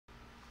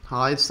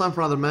Hi, it's time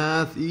for another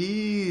math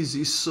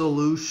easy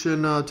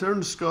solution. Turn to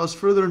discuss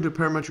further into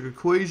parametric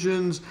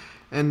equations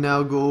and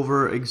now go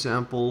over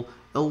example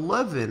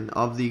 11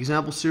 of the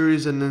example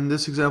series, and in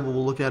this example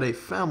we'll look at a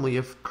family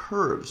of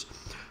curves.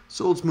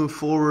 So let's move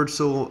forward.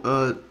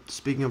 So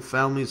speaking of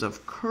families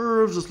of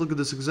curves, let's look at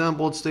this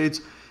example. It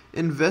states,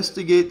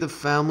 investigate the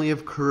family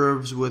of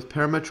curves with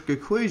parametric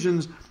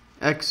equations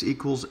x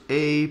equals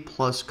a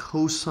plus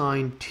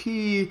cosine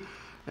t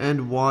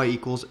and y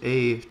equals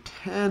a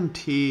tan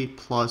t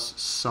plus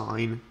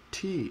sine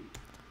t.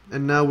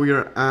 And now we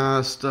are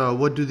asked,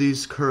 what do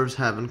these curves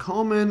have in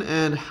common,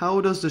 and how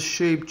does the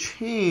shape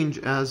change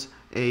as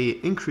a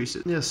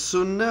increases? Yes,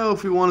 so now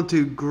if we wanted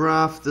to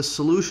graph the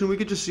solution, we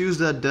could just use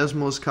that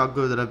Desmos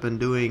calculator that I've been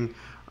doing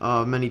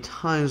many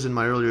times in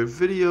my earlier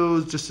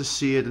videos just to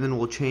see it, and then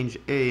we'll change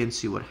a and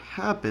see what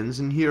happens.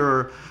 And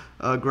here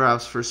are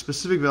graphs for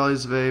specific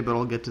values of a, but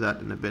I'll get to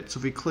that in a bit. So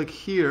if we click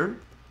here,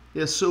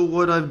 yeah, so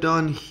what I've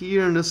done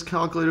here in this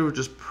calculator, which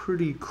is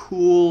pretty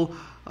cool,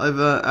 I've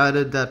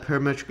added that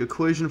parametric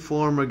equation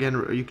form. Again,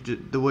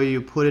 the way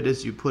you put it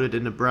is you put it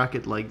in a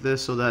bracket like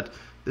this, so that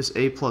this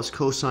a plus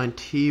cosine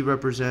t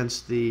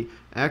represents the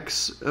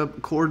x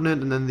coordinate,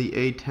 and then the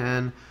a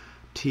tan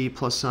t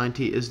plus sine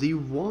t is the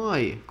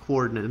y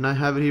coordinate. And I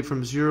have it here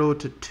from 0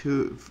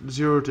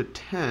 to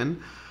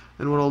 10.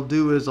 And what I'll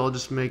do is I'll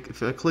just make,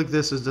 if I click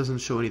this, it doesn't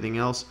show anything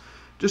else,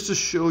 just to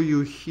show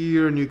you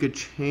here, and you could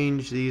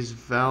change these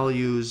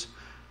values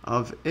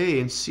of a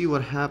and see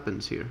what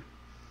happens here.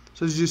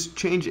 So as you just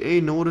change a,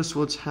 notice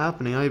what's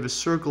happening. I have a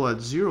circle at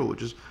 0,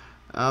 which is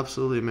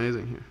absolutely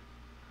amazing here.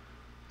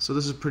 So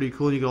this is pretty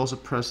cool. You can also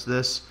press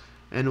this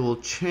and it will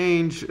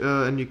change,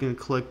 and you can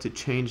click to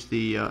change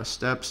the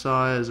step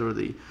size or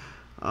the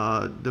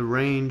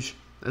range,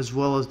 as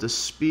well as the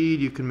speed.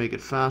 You can make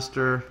it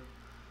faster,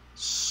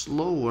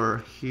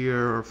 slower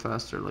here, or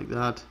faster like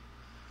that.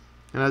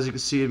 And as you can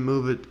see, it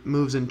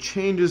moves and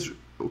changes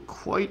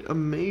quite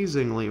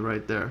amazingly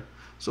right there.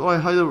 So I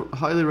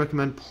highly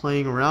recommend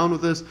playing around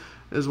with this.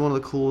 It's one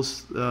of the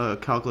coolest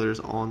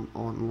calculators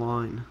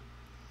online.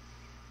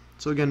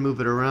 So again, move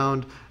it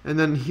around. And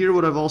then here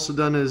what I've also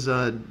done is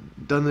done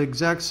the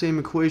exact same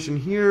equation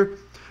here,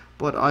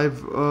 but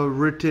I've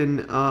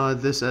written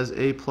this as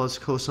a plus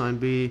cosine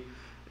b,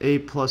 a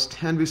plus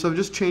tan b. So I've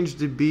just changed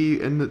the b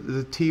and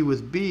the t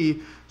with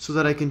b so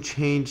that I can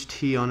change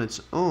t on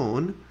its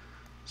own.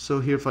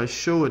 So here, if I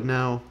show it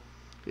now,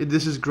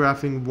 this is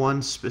graphing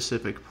one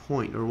specific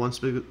point or one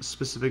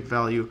specific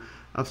value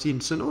of t.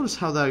 So notice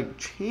how that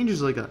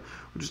changes like that,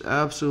 which is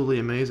absolutely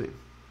amazing.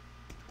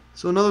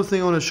 So another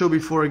thing I want to show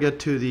before I get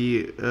to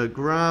the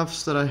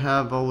graphs that I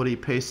have already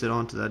pasted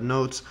onto that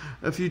notes.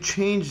 If you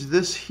change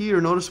this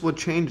here, notice what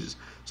changes.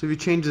 So if you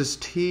change this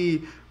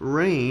t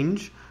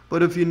range,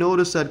 but if you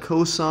notice that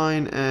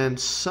cosine and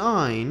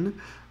sine,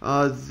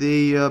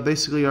 they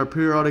basically are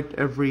periodic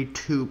every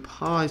 2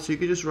 pi. So you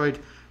could just write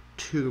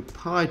 2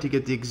 pi to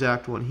get the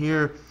exact one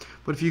here.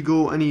 But if you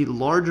go any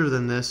larger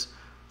than this,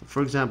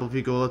 for example, if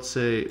you go, let's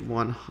say 10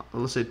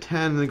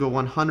 and then go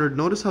 100,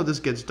 notice how this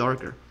gets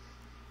darker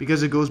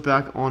because it goes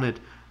back on it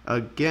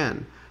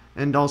again.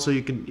 And also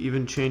you can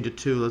even change it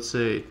to, let's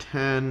say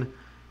 10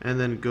 and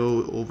then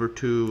go over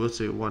to, let's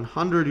say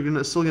 100. You're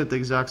gonna still get the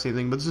exact same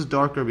thing, but this is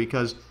darker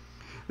because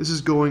this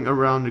is going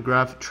around the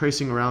graph,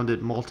 tracing around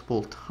it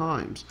multiple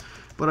times.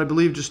 But I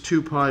believe just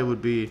 2 pi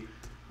would be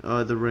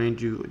the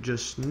range you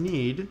just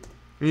need.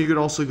 And you could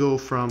also go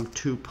from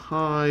 2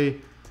 pi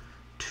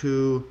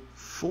to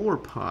 4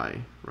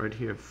 pi right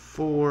here,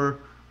 4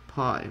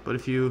 pi. But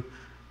if you,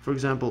 for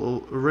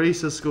example, erase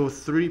this, go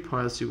 3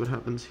 pi, let's see what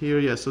happens here.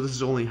 Yeah, so this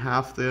is only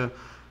half the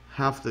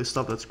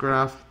stuff that's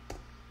graphed.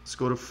 Let's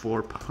go to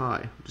 4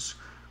 pi, which is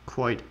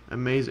quite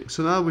amazing.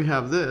 So now we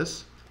have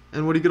this,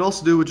 and what you could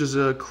also do, which is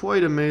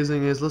quite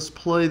amazing, is let's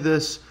play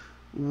this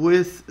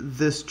with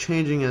this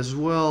changing as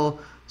well.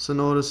 So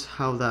notice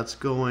how that's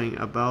going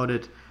about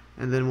it,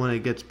 and then when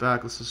it gets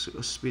back, let's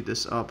just speed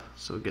this up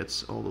so it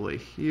gets all the way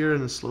here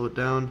and then slow it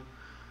down.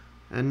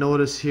 And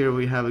notice here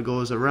we have it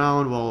goes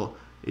around while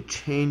it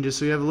changes.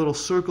 So you have a little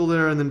circle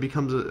there and then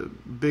becomes a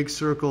big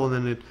circle, and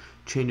then it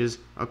changes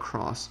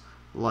across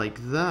like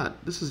that.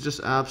 This is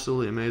just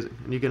absolutely amazing.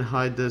 And you can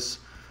hide this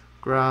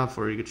graph,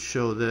 or you could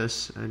show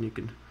this, and you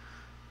can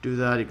do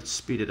that. You can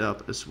speed it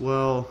up as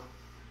well.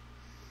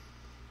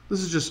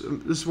 This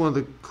is one of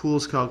the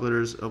coolest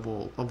calculators of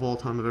all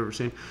time I've ever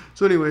seen.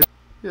 So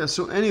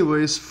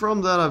anyways,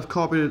 from that I've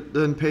copied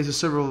and pasted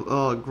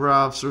several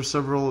graphs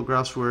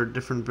where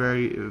different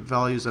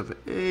values of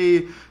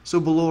a. So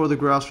below are the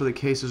graphs for the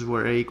cases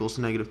where a equals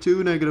to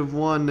 -2,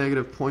 -1,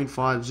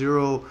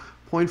 -0.50,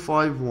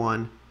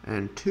 0.51,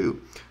 and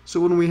 2. So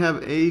when we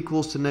have a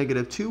equals to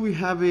 -2, we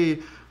have a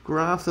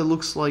graph that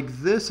looks like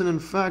this, and in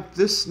fact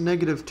this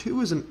 -2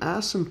 is an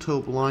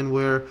asymptote line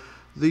where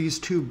these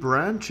two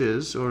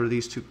branches, or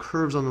these two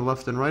curves on the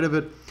left and right of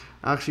it,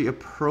 actually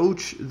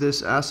approach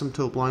this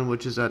asymptote line,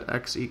 which is at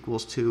x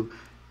equals to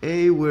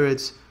a, where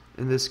it's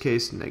in this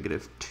case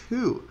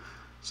 -2.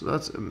 So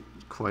that's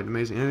quite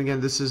amazing. And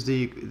again, this is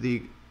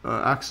the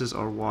axes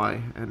are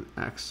y and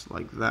x,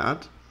 like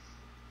that.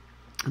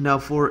 Now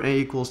for a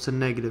equals to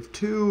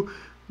 -2,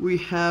 we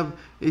have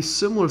a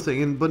similar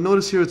thing, but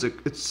notice here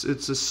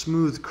it's a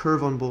smooth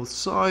curve on both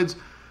sides.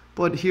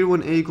 But here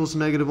when a equals to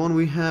 -1,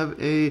 we have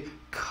a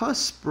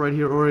cusp right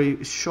here, or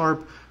a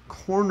sharp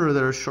corner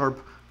there, a sharp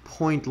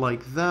point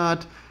like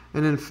that.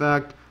 And in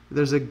fact,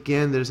 there's an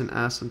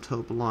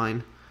asymptote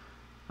line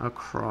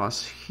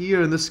across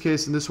here. In this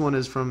case, and this one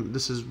is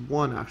this is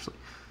 1 actually.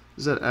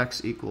 Is that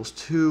x equals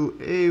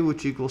 2a,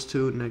 which equals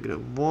to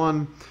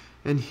 -1,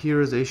 and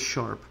here is a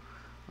sharp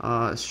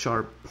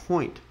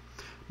point.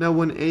 Now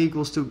when a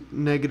equals to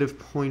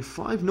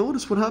 -0.5,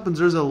 notice what happens.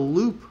 There's a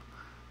loop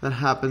that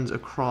happens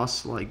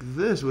across like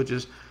this, which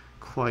is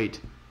quite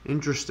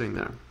interesting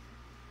there.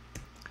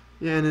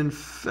 Yeah, and in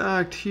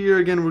fact here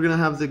again we're going to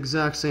have the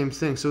exact same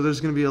thing. So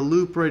there's going to be a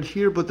loop right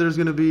here, but there's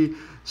going to be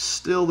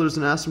there's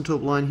an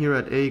asymptote line here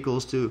at a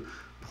equals to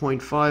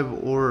 0.5,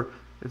 or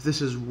if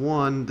this is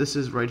 1, this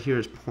is right here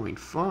is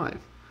 0.5.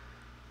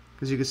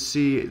 Because you can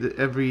see that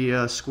every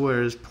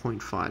square is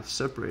 0.5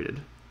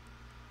 separated.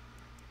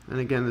 And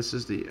again, this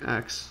is the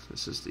x,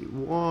 this is the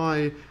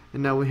y,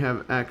 and now we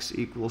have x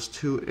equals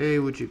 2a,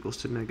 which equals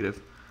to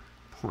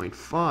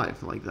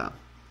 -0.5, like that.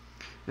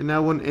 And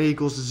now when a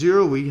equals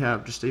 0, we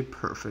have just a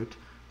perfect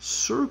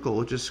circle,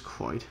 which is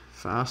quite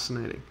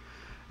fascinating.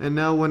 And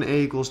now when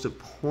a equals to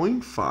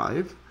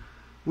 0.5,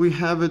 we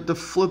have it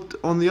flipped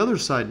on the other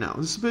side now.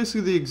 This is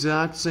basically the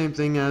exact same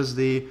thing as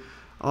the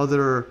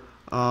other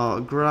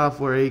graph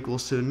where a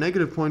equals to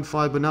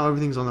 -0.5, but now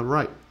everything's on the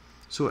right.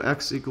 So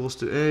x equals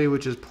to a,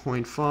 which is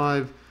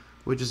 0.5,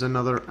 which is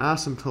another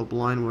asymptote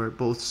line where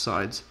both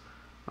sides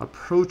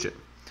approach it.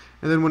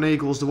 And then when a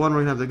equals to 1, we're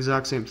going to have the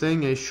exact same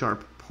thing, a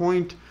sharp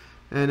point,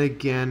 and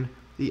again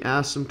the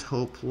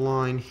asymptote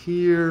line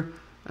here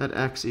at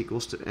x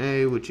equals to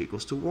a, which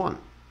equals to 1.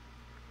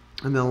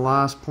 And the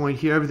last point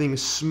here, everything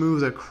is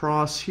smooth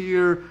across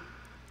here,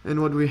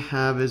 and what we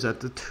have is at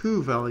the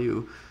 2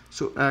 value.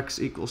 So x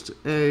equals to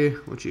a,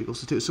 which equals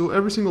to 2. So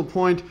every single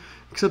point,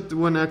 except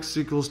when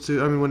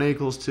when a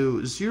equals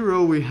to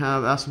 0, we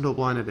have asymptote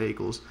line at a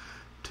equals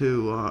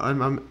to,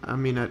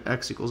 at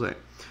x equals a.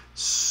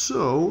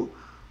 So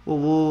what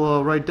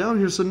we'll write down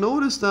here, so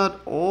notice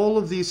that all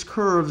of these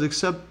curves,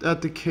 except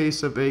at the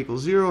case of a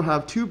equals 0,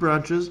 have 2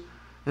 branches,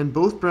 and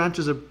both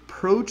branches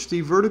approach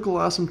the vertical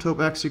asymptote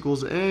x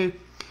equals a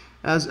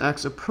as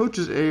x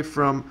approaches a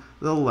from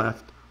the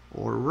left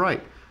or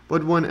right.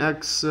 But when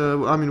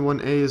when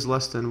a is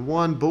less than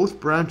 1, both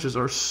branches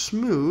are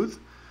smooth,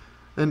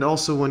 and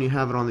also when you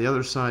have it on the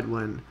other side,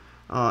 when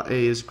a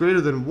is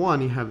greater than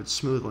 1, you have it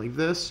smooth like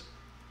this.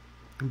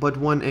 But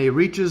when a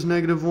reaches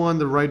 -1,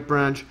 the right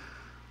branch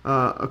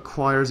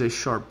acquires a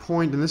sharp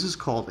point, and this is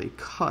called a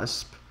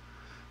cusp.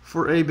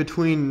 For a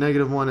between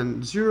 -1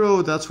 and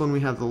 0, that's when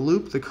we have the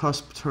loop. The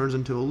cusp turns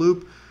into a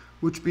loop,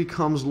 which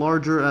becomes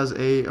larger as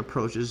a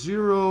approaches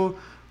 0.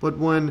 But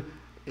when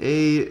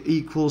a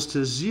equals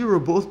to 0,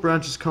 both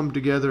branches come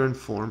together and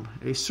form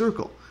a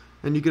circle.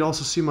 And you can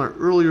also see my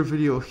earlier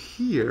video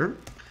here.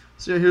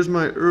 So yeah, here's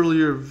my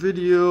earlier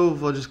video.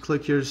 I'll just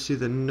click here to see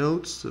the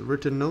notes, the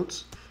written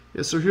notes.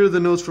 Yeah, so here are the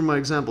notes from my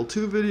example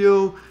 2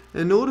 video.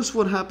 And notice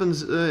what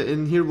happens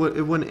in here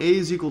when a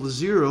is equal to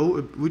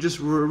 0. We're just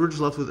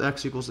left with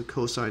x equals to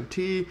cosine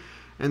t.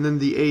 And then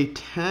the a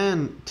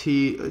tan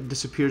t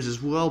disappears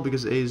as well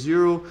because a is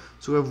 0.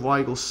 So we have y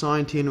equals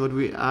sine t, and what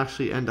we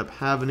actually end up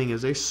having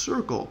is a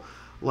circle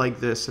like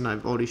this. And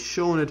I've already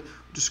shown it,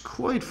 which is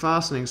quite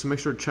fascinating. So make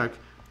sure to check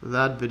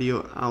that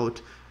video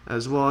out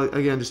as well.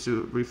 Again, just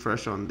to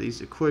refresh on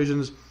these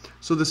equations.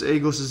 So this a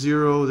goes to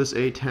 0, this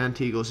a tan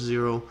t goes to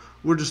 0.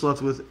 We're just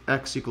left with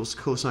x equals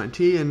cosine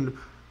t and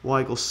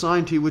y equals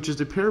sine t, which is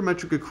the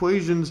parametric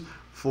equations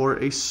for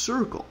a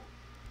circle.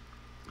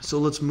 So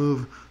let's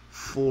move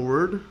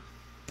forward.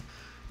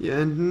 Yeah,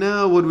 and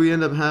now what we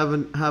end up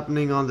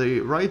happening on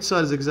the right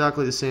side is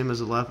exactly the same as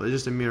the left,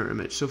 just a mirror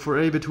image. So for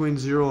a between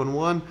 0 and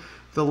 1,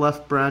 the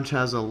left branch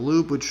has a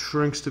loop which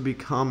shrinks to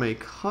become a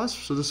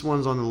cusp. So this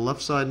one's on the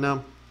left side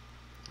now.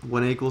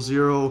 When a equals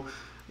 0,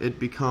 it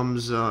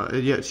becomes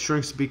it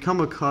shrinks to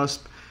become a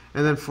cusp.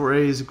 And then for a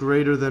is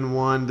greater than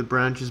 1, the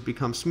branches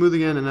become smooth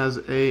again, and as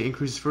a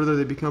increases further,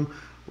 they become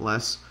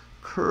less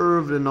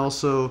curved. And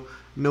also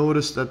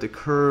notice that the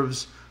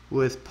curves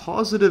with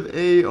positive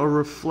a are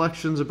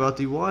reflections about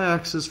the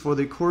y-axis for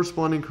the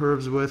corresponding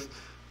curves with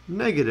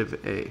negative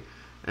a.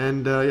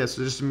 And so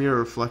just a mirror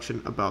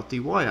reflection about the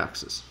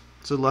y-axis.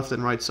 So left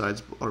and right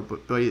sides are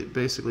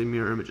basically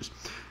mirror images.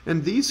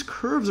 And these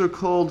curves are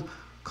called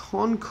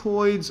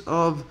Conchoids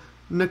of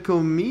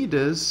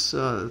Nicomedes.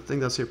 I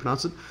think that's how you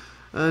pronounce it.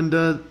 And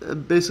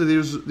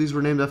basically these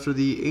were named after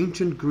the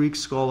ancient Greek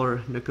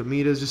scholar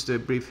Nicomedes. Just a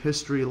brief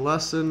history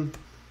lesson.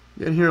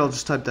 And here I'll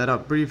just type that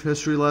out, brief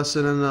history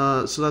lesson.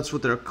 And so that's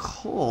what they're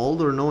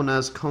called, or known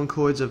as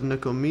Conchoids of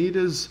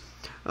Nicomedes.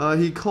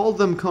 He called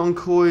them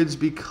conchoids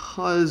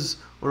because,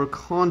 or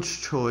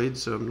conchoids,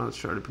 so I'm not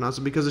sure how to pronounce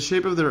it, because the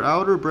shape of their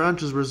outer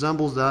branches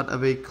resembles that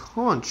of a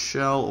conch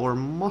shell or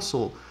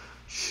mussel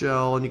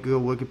shell. And you can go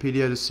to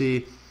Wikipedia to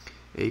see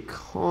a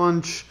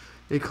conch.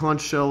 A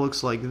conch shell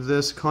looks like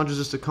this. Conch is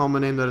just a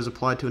common name that is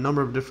applied to a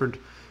number of different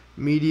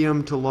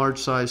medium to large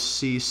size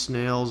sea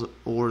snails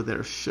or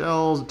their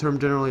shells. The term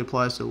generally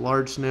applies to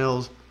large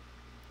snails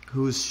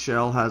whose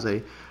shell has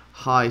a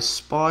high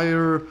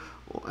spire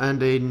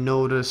and a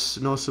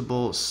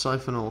noticeable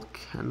siphonal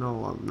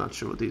canal. I'm not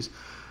sure what these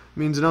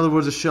means. In other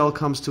words, a shell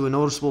comes to a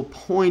noticeable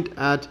point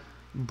at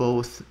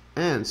both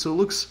ends. So it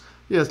looks,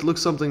 yeah, it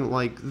looks something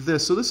like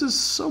this. So this is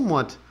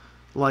somewhat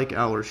like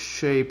our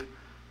shape,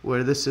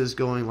 where this is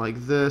going like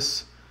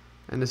this,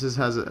 and this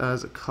has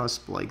a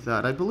cusp like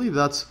that. I believe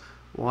that's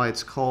why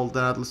it's called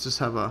that. Let's just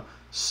have a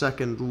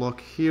second look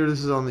here.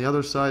 This is on the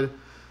other side.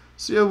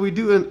 So yeah, we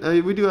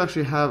do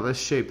actually have a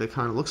shape that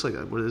kind of looks like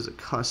that, where there's a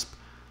cusp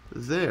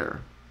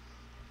there,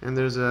 and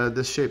there's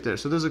this shape there.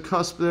 So there's a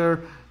cusp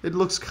there. It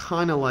looks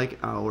kind of like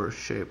our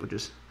shape, which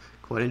is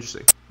quite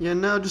interesting. Yeah,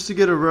 now just to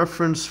get a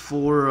reference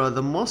for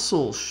the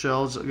mussel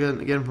shells,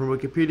 again from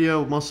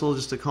Wikipedia, mussel is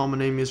just a common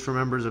name used for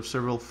members of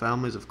several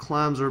families of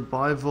clams or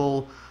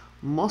bivalve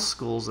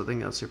muscles. I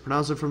think that's how you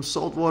pronounce it, from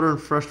saltwater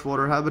and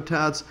freshwater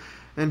habitats.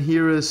 And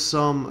here is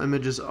some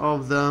images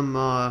of them,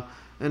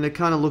 and it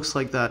kind of looks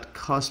like that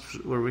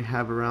cusp where we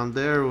have around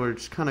there, where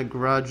it's kind of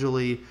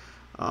gradually,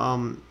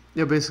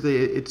 yeah, basically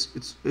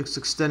it's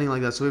extending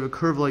like that. So we have a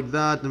curve like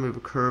that, then we have a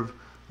curve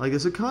like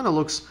this. It kind of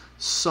looks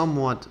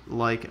somewhat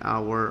like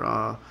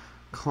our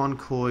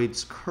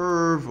conchoids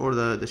curve, or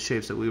the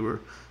shapes that we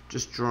were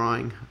just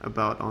drawing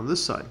about on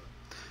this side,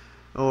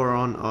 or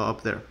on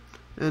up there.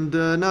 And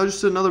now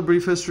just another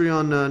brief history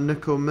on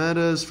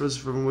Nicomedes,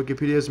 from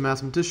Wikipedia, as a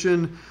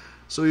mathematician.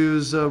 So he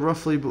was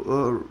roughly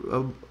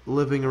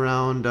living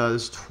around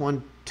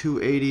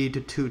 280 to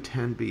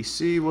 210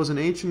 BC. Was an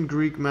ancient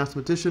Greek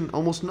mathematician.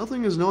 Almost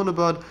nothing is known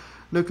about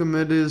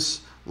Nicomedes'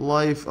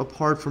 life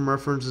apart from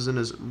references in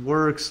his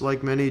works.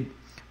 Like many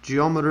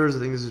geometers, I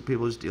think this is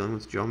people just dealing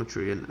with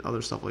geometry and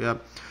other stuff like that.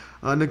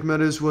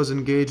 Nicomedes was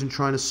engaged in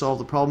trying to solve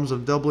the problems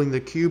of doubling the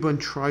cube and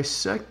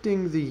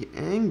trisecting the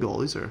angle.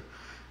 These are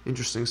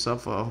interesting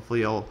stuff.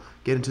 Hopefully I'll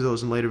get into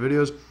those in later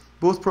videos.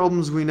 Both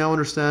problems we now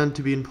understand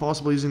to be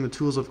impossible using the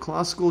tools of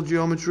classical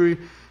geometry.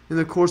 In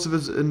the course of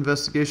his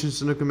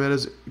investigations,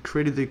 Nicomedes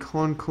created the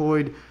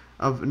Conchoid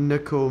of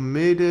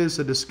Nicomedes,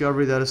 a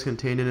discovery that is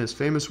contained in his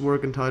famous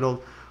work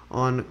entitled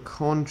On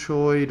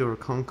Conchoid or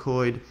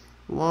Conchoid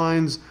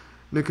Lines.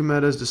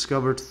 Nicomedes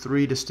discovered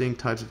 3 distinct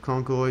types of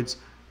conchoids,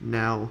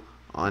 now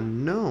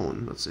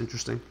unknown. That's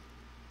interesting.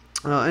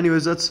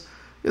 Anyways,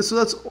 so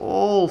that's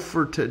all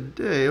for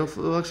today.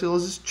 Actually,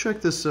 let's just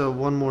check this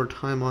one more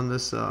time on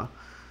this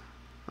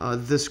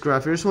this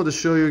graph here. I just wanted to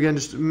show you again,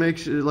 just to make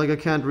sure, like I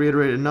can't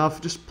reiterate enough,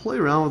 just play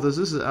around with this.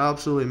 This is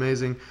absolutely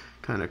amazing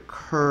kind of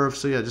curve.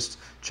 So yeah, just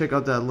check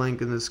out that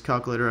link in this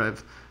calculator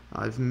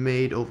I've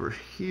made over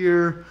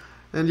here,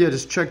 and yeah,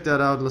 just check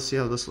that out. Let's see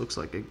how this looks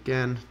like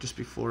again, just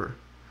before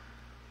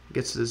it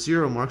gets to the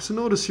 0 mark. So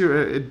notice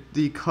here,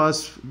 the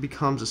cusp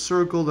becomes a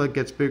circle that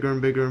gets bigger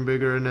and bigger and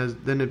bigger, and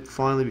then it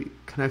finally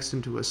connects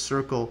into a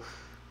circle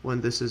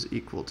when this is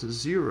equal to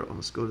 0.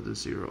 Let's go to the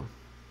 0.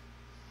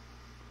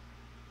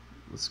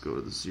 Let's go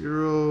to the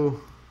 0,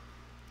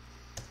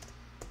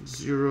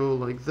 0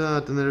 like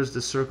that, and there's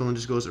the circle and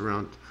just goes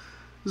around.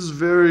 This is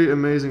very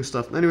amazing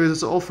stuff. Anyways,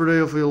 that's all for today.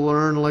 Hopefully you'll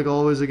learn. Like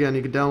always, again,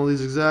 you can download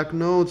these exact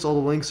notes. All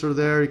the links are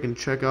there. You can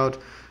check out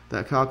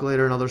that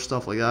calculator and other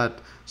stuff like that.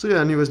 So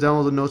yeah, anyways,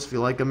 download the notes if you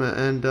like them.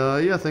 And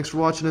yeah, thanks for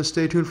watching, and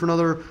stay tuned for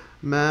another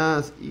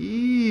Math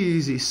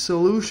Easy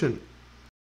solution.